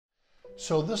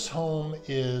So this home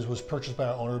was purchased by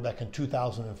our owner back in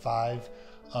 2005.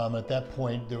 At that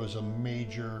point, there was a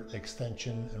major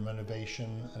extension and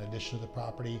renovation in addition to the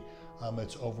property.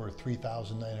 It's over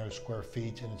 3,900 square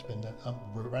feet, and it's been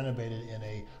renovated in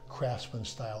a craftsman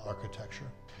style architecture.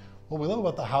 What we love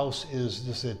about the house is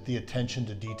just the attention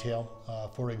to detail.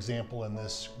 For example, in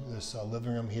this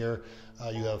living room here,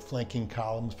 you have flanking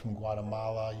columns from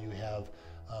Guatemala. You have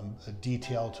a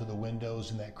detail to the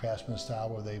windows in that craftsman style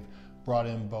where they've brought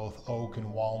in both oak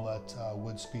and walnut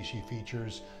wood species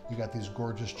features. You got these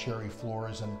gorgeous cherry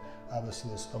floors and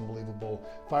obviously this unbelievable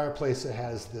fireplace that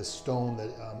has this stone that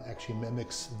actually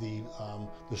mimics the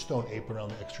stone apron on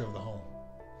the exterior of the home.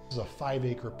 This is a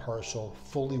 5-acre parcel,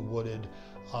 fully wooded.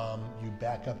 You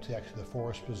back up to actually the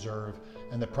forest preserve,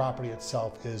 and the property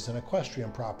itself is an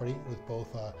equestrian property with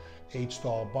both a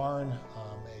 8-stall barn,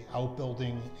 a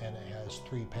outbuilding, and it has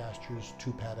 3 pastures,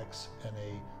 2 paddocks, and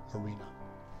a arena.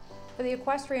 For the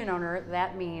equestrian owner,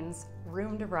 that means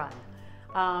room to run.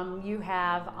 You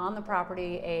have on the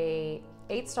property a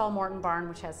 8-stall Morton barn,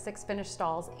 which has 6 finished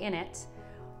stalls in it,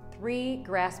 3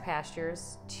 grass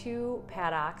pastures, 2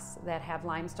 paddocks that have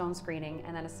limestone screening,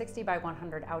 and then a 60 by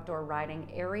 100 outdoor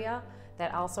riding area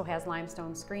that also has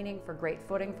limestone screening for great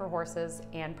footing for horses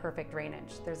and perfect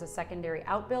drainage. There's a secondary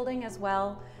outbuilding as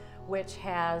well, which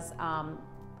has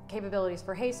capabilities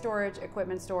for hay storage,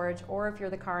 equipment storage, or if you're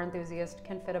the car enthusiast,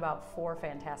 can fit about 4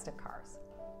 fantastic cars.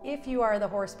 If you are the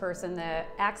horse person, the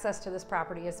access to this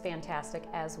property is fantastic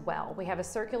as well. We have a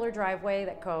circular driveway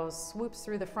that swoops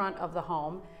through the front of the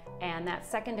home, and that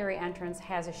secondary entrance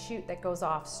has a chute that goes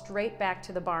off straight back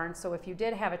to the barn. So if you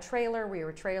did have a trailer where you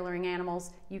were trailering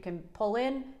animals, you can pull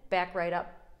in, back right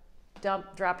up,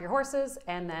 drop your horses,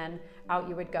 and then out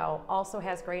you would go. Also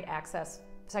has great access,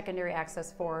 secondary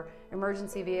access for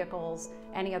emergency vehicles,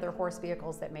 any other horse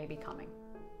vehicles that may be coming.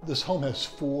 This home has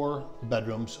 4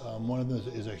 bedrooms. One of them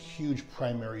is a huge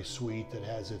primary suite that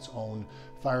has its own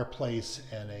fireplace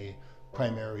and a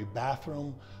primary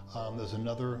bathroom. There's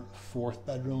another 4th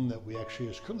bedroom that we actually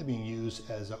is currently being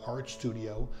used as an art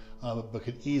studio, but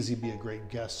could easily be a great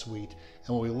guest suite.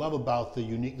 And what we love about the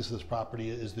uniqueness of this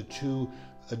property is the 2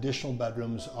 additional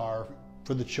bedrooms are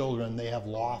for the children. They have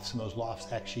lofts, and those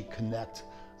lofts actually connect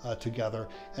together,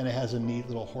 and it has a neat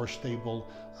little horse stable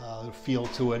feel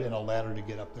to it and a ladder to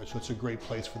get up there. So it's a great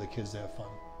place for the kids to have fun.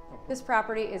 This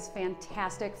property is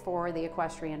fantastic for the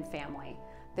equestrian family.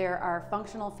 There are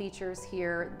functional features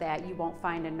here that you won't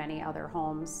find in many other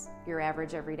homes, your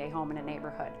average everyday home in a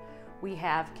neighborhood. We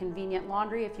have convenient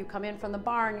laundry. If you come in from the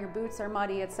barn, your boots are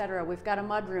muddy, etc. We've got a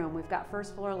mud room, we've got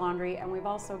 1st floor laundry, and we've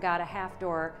also got a half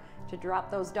door to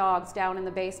drop those dogs down in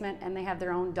the basement, and they have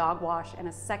their own dog wash and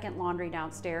a 2nd laundry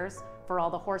downstairs for all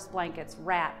the horse blankets,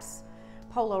 wraps,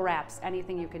 polo wraps,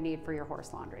 anything you can need for your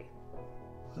horse laundry.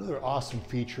 Another awesome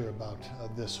feature about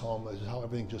this home is how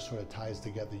everything just sort of ties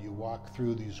together. You walk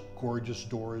through these gorgeous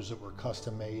doors that were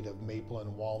custom made of maple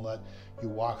and walnut. You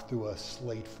walk through a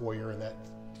slate foyer, and that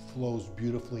flows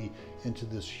beautifully into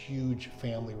this huge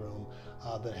family room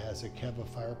that has a Keva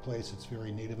fireplace. It's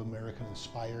very Native American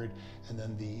inspired, and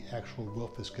then the actual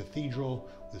roof is cathedral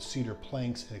with cedar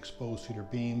planks and exposed cedar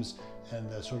beams. And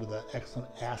sort of the excellent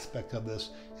aspect of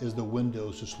this is the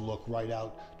windows just look right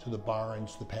out to the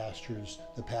barns, the pastures,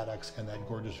 the paddocks, and that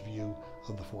gorgeous view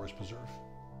of the forest preserve.